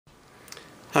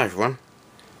Hi everyone,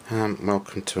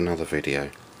 welcome to another video.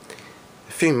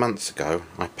 A few months ago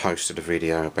I posted a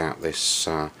video about this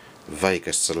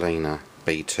Vega Selena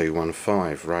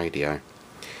B212 radio.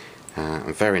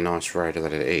 A very nice radio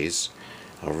that it is.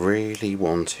 I really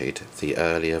wanted the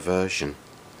earlier version,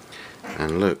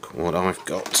 and look what I've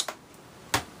got.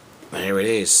 There it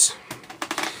is.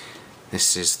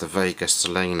 This is the Vega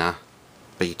Selena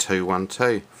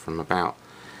B212 from about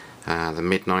the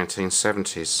mid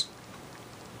 1970s.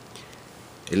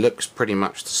 It looks pretty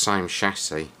much the same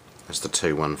chassis as the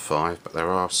 215, but there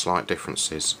are slight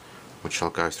differences which I'll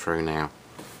go through now.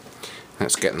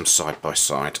 Let's get them side by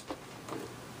side.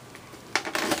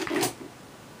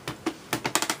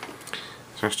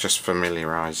 So let's just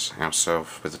familiarise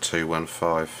ourselves with the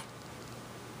 215.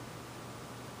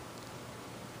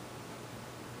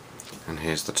 And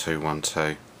here's the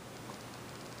 212.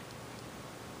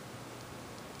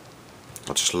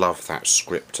 I just love that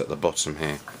script at the bottom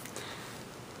here.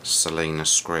 Selena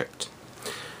script.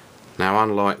 Now,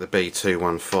 unlike the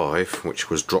B215, which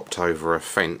was dropped over a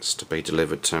fence to be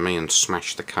delivered to me and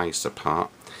smashed the case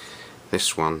apart,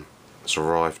 this one has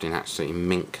arrived in absolutely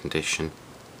mint condition.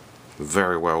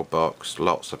 Very well boxed,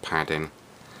 lots of padding.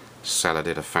 Seller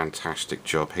did a fantastic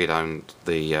job. He'd owned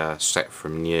the set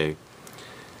from new,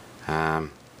 and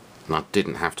I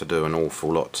didn't have to do an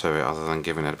awful lot to it other than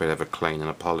giving it a bit of a clean and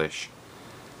a polish.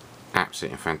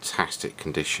 Absolutely fantastic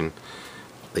condition.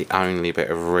 The only bit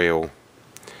of real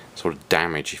sort of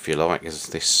damage, if you like, is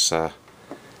this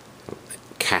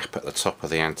cap at the top of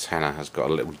the antenna has got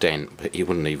a little dent, but you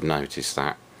wouldn't even notice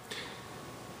that.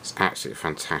 It's absolutely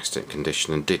fantastic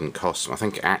condition and didn't cost me. I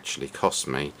think it actually cost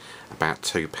me about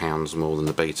 £2 more than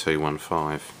the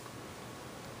B215.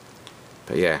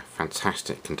 But yeah,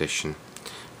 fantastic condition.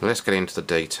 Well, let's get into the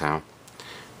detail.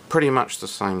 Pretty much the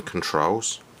same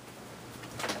controls.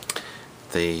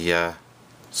 The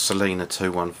Selena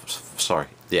 215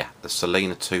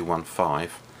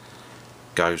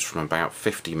 goes from about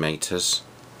 50 meters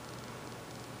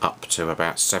up to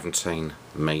about 17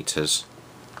 meters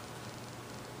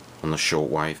on the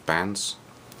shortwave bands.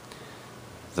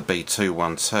 The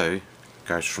B212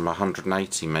 goes from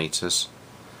 180 meters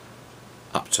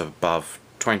up to above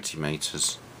 20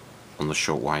 meters on the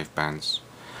shortwave bands.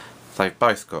 They've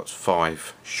both got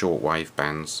 5 shortwave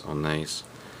bands on these.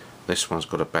 This one's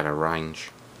got a better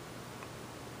range.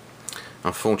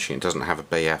 Unfortunately, it doesn't have a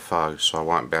BFO, so I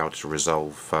won't be able to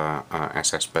resolve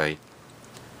SSB.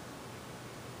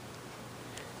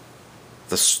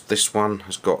 This one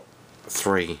has got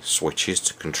 3 switches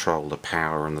to control the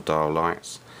power and the dial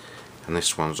lights, and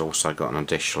this one's also got an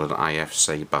additional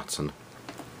AFC button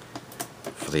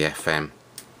for the FM,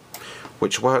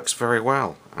 which works very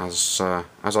well. As I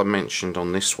mentioned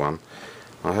on this one,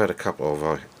 I read a couple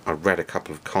of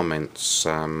comments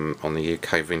on the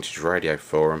UK Vintage Radio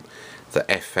Forum that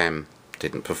FM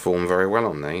didn't perform very well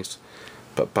on these,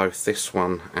 but both this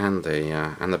one and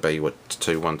the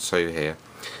B212 here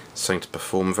seem to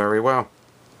perform very well.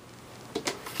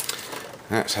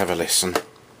 Let's have a listen.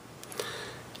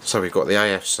 So we've got the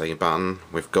AFC button,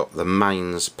 we've got the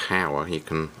mains power. You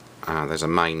can there's a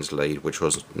mains lead, which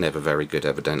was never very good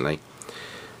evidently.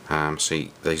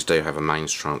 See, these do have a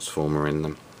mains transformer in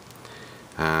them.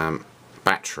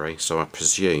 Battery, so I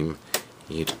presume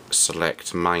you'd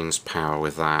select mains power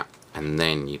with that, and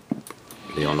then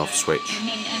the on-off switch,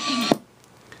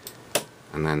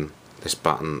 and then this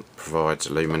button provides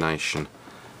illumination,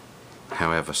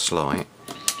 however slight.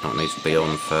 It needs to be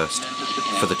on first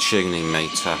for the tuning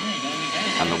meter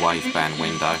and the waveband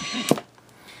window.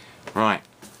 Right,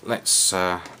 let's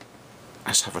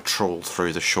have a trawl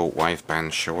through the shortwave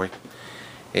band, shall we?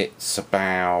 It's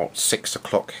about 6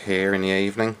 o'clock here in the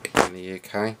evening in the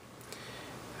UK.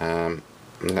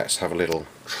 Let's have a little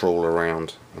trawl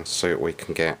around and see what we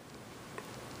can get.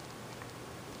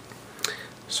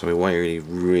 So we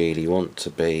really want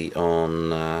to be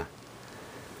on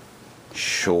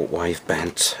shortwave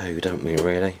band 2, don't we,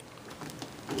 really?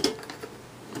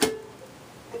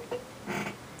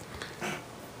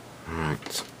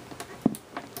 Right.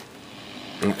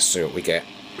 Let's see what we get.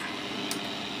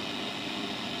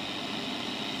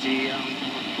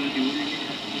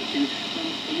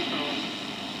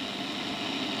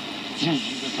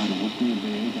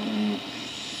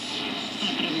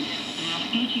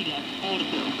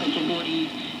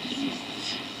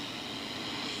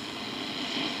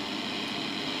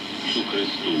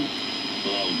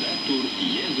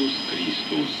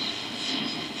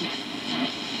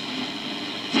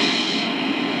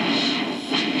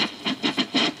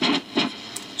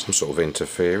 Some sort of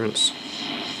interference.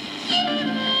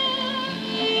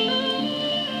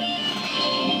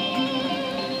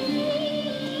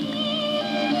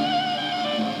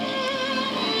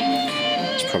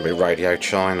 Probably Radio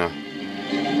China.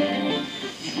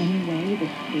 Anyway, the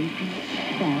station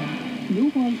new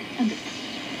voice and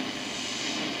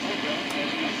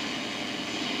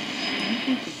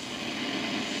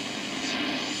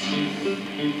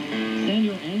send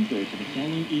your answer to the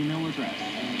following email address: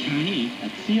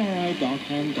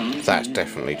 Chinese@cri.com.cn. That's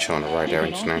definitely China Radio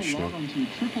International.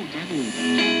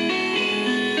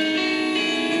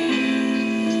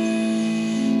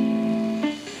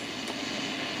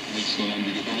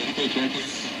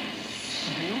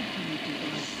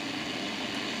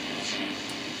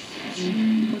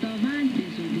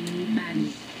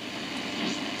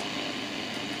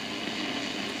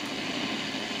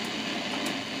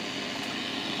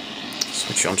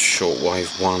 Switch on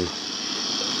shortwave 1.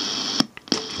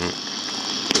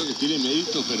 Creo que tiene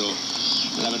mérito, pero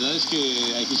la verdad es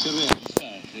que hay que ser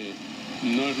realistas.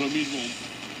 No es lo mismo.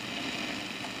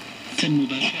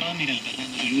 مباشرة من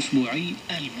البرنامج الأسبوعي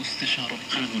المستشار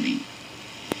القانوني.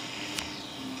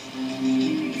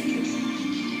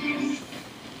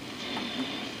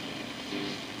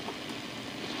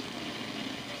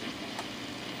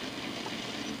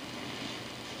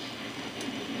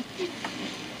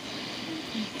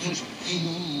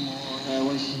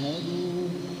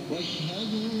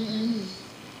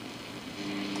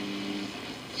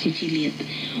 Сицилиет.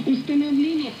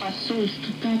 Установление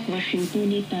посольств как в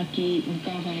Вашингтоне, так и в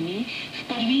Гаване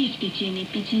впервые в течение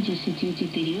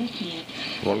 54 лет.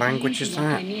 What language is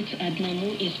that?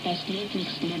 Одному из последних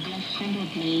следов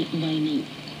холодной войны.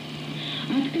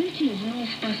 Открытие новых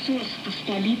посольств в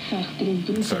столицах друг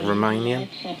друга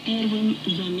является первым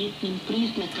заметным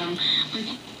признаком.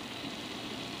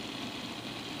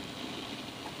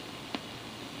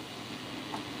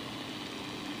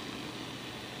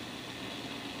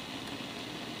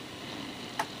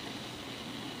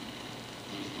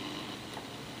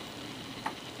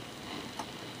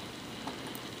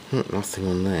 Nothing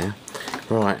on there.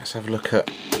 Right, let's have a look at...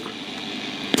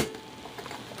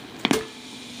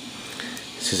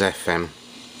 This is FM.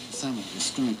 Salmon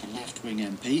described the left-wing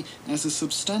MP as a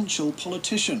substantial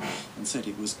politician and said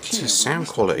it was clear The sound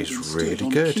quality is really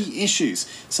good. Key issues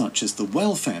such as the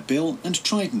welfare bill and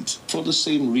Trident. For the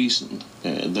same reason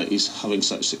that he's having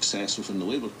such success within the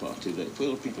Labour Party, that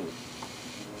where people...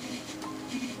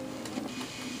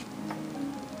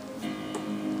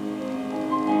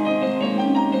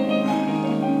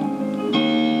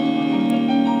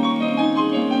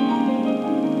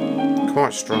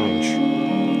 Quite strange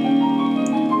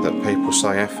that people say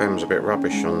FM's a bit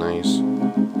rubbish on these.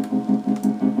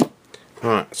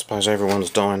 Right, I suppose everyone's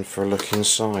dying for a look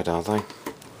inside, are they?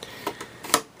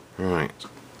 Right.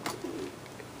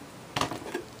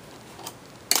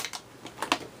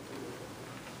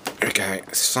 Okay, it's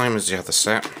the same as the other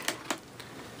set.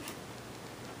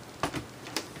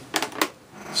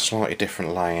 Slightly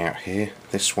different layout here.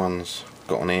 This one's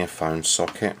got an earphone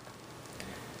socket.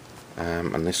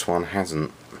 And this one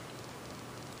hasn't,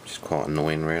 which is quite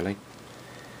annoying really.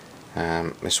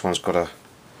 This one's got a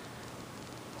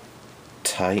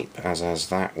tape, as has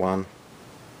that one.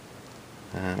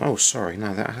 Oh sorry,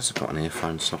 no, that hasn't got an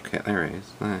earphone socket. There it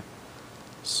is, there.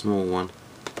 Small one.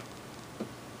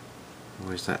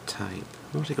 Or is that tape?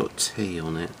 What's it got T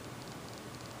on it?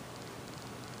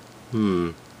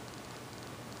 Something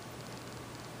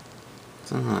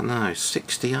like, no,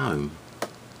 60 ohm.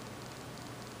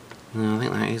 No, I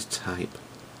think that is tape.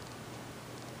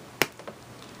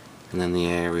 And then the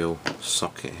aerial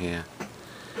socket here.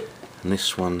 And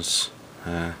this one's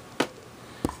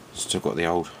still got the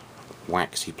old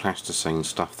waxy plasticine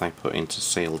stuff they put into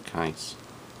sealed case.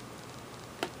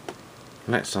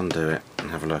 Let's undo it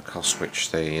and have a look. I'll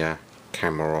switch the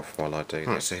camera off while I do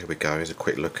that. Right, so here we go. Here's a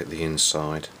quick look at the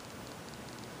inside.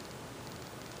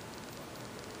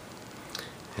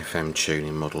 FM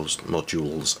tuning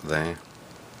modules there.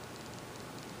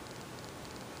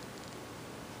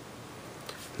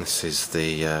 This is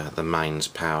the mains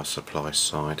power supply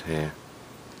side here.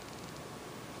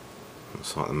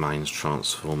 Looks like the mains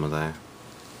transformer there.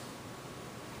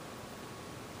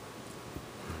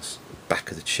 That's the back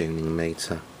of the tuning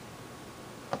meter.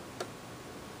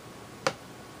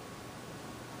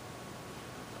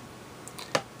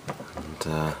 And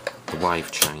the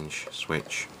wave change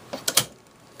switch.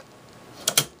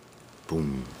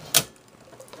 Boom.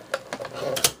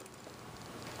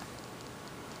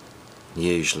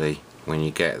 Usually when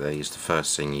you get these, the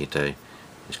first thing you do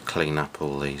is clean up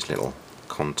all these little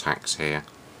contacts here.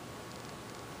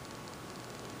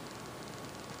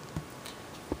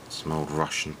 Some old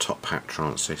Russian top hat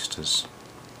transistors.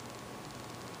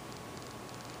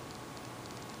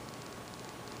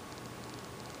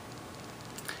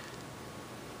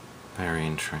 Very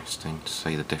interesting to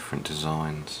see the different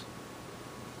designs.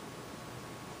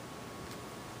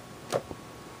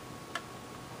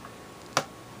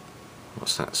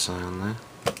 What's that say on there?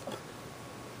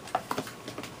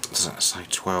 Does that say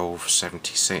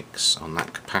 1276 on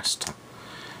that capacitor?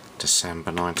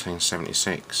 December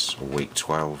 1976, or week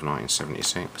 12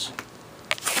 1976.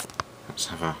 Let's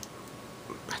have a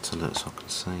better look so I can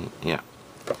see. Yeah,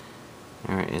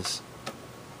 there it is.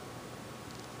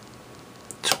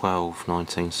 12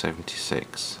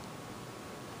 1976.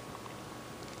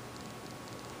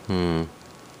 Was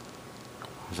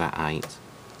that 8?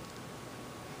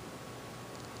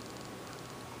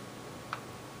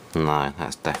 No,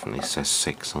 that definitely says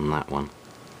 6 on that one.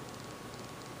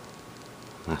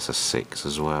 That's a 6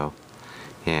 as well.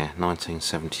 Yeah,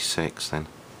 1976 then.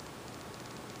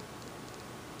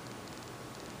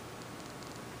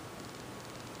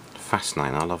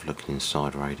 Fascinating. I love looking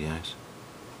inside radios.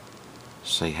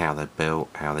 See how they're built,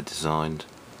 how they're designed.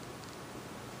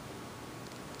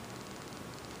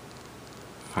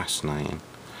 Fascinating.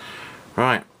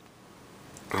 Right,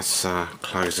 let's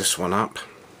close this one up.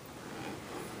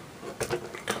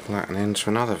 Call that an end to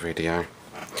another video.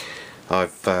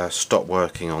 I've stopped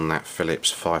working on that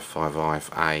Philips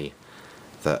 555A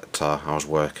that I was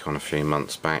working on a few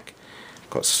months back.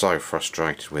 Got so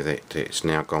frustrated with it, it's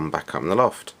now gone back up in the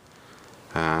loft.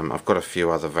 I've got a few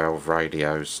other valve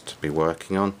radios to be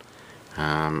working on.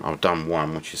 I've done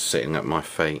one which is sitting at my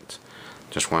feet,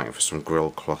 just waiting for some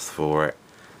grill cloth for it.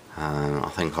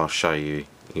 I think I'll show you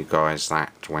guys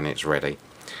that when it's ready,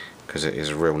 because it is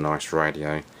a real nice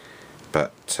radio,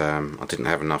 but I didn't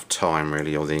have enough time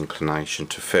really, or the inclination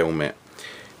to film it,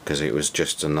 because it was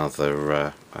just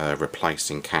another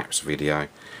replacing caps video,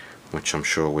 which I'm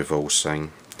sure we've all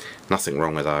seen. Nothing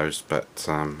wrong with those, but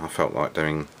I felt like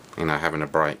doing, having a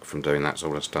break from doing that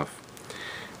sort of stuff,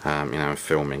 and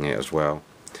filming it as well.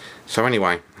 So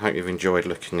anyway, I hope you've enjoyed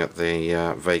looking at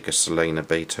the Vega Selena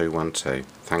B212.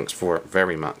 Thanks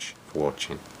very much for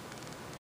watching.